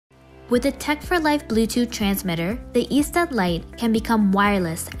With the Tech for Life Bluetooth transmitter, the eSteth Lite can become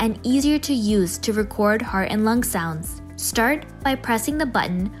wireless and easier to use to record heart and lung sounds. Start by pressing the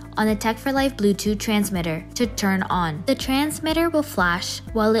button on the Tech for Life Bluetooth transmitter to turn on. The transmitter will flash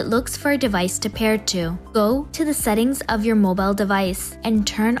while it looks for a device to pair to. Go to the settings of your mobile device and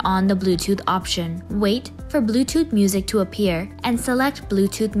turn on the Bluetooth option. Wait for Bluetooth music to appear and select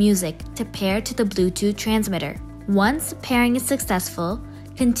Bluetooth music to pair to the Bluetooth transmitter. Once pairing is successful,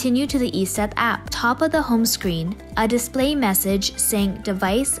 continue to the eSteth app. Top of the home screen, a display message saying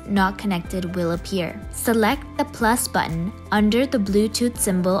device not connected will appear. Select the plus button under the Bluetooth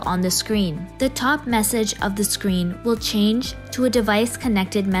symbol on the screen. The top message of the screen will change to a device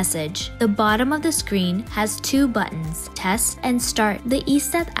connected message. The bottom of the screen has two buttons, test and start. The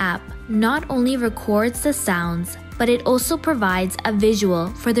eSteth app not only records the sounds, but it also provides a visual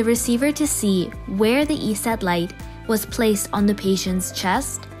for the receiver to see where the eSteth Lite was placed on the patient's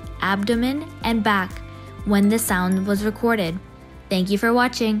chest, abdomen, and back when the sound was recorded. Thank you for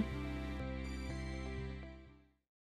watching.